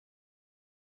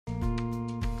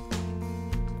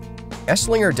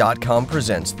Esslinger.com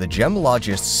presents the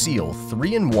Gemologis Ciel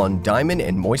 3-in-1 Diamond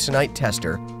and Moissanite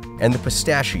Tester and the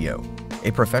Pistachio,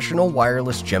 a professional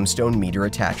wireless gemstone meter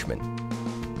attachment.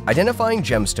 Identifying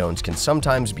gemstones can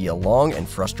sometimes be a long and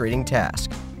frustrating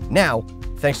task. Now,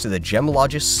 thanks to the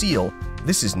Gemologis Ciel,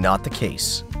 this is not the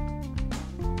case.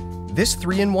 This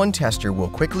 3-in-1 tester will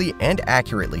quickly and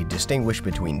accurately distinguish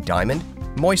between diamond,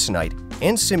 moissanite,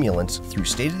 and simulants through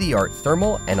state-of-the-art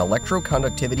thermal and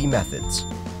electroconductivity methods.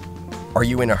 Are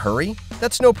you in a hurry?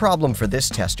 That's no problem for this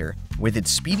tester. With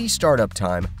its speedy startup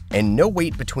time and no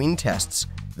wait between tests,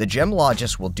 the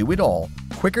Gemologis will do it all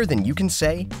quicker than you can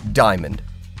say diamond.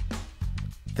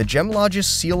 The Gemologis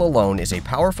Ciel alone is a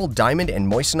powerful diamond and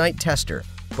moissanite tester,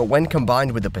 but when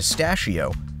combined with the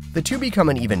Pistachio, the two become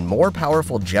an even more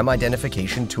powerful gem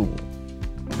identification tool.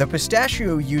 The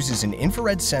Pistachio uses an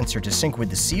infrared sensor to sync with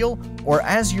the Ciel or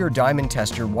Azure diamond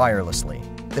tester wirelessly.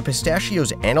 The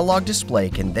Pistachio's analog display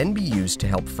can then be used to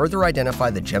help further identify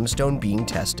the gemstone being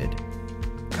tested.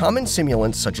 Common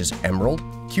simulants such as emerald,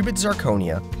 cubit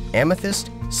zirconia, amethyst,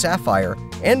 sapphire,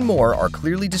 and more are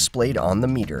clearly displayed on the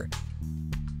meter.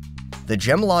 The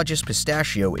Gemologis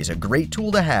Pistachio is a great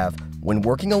tool to have when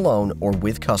working alone or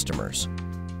with customers.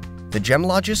 The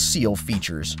Gemologis Ciel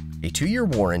features a 2-year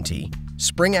warranty,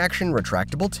 spring-action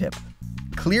retractable tip,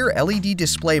 clear LED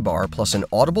display bar plus an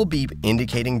audible beep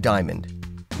indicating diamond,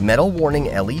 metal warning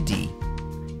LED,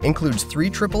 includes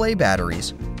 3 AAA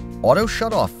batteries, auto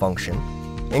shut-off function,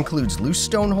 includes loose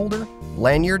stone holder,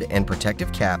 lanyard, and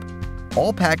protective cap,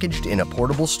 all packaged in a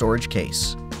portable storage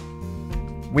case.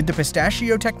 With the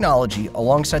Pistachio technology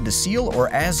alongside the Ciel or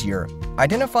Azure,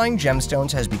 identifying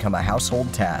gemstones has become a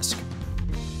household task.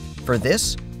 For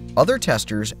this, other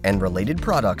testers, and related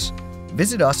products,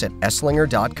 visit us at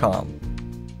Esslinger.com.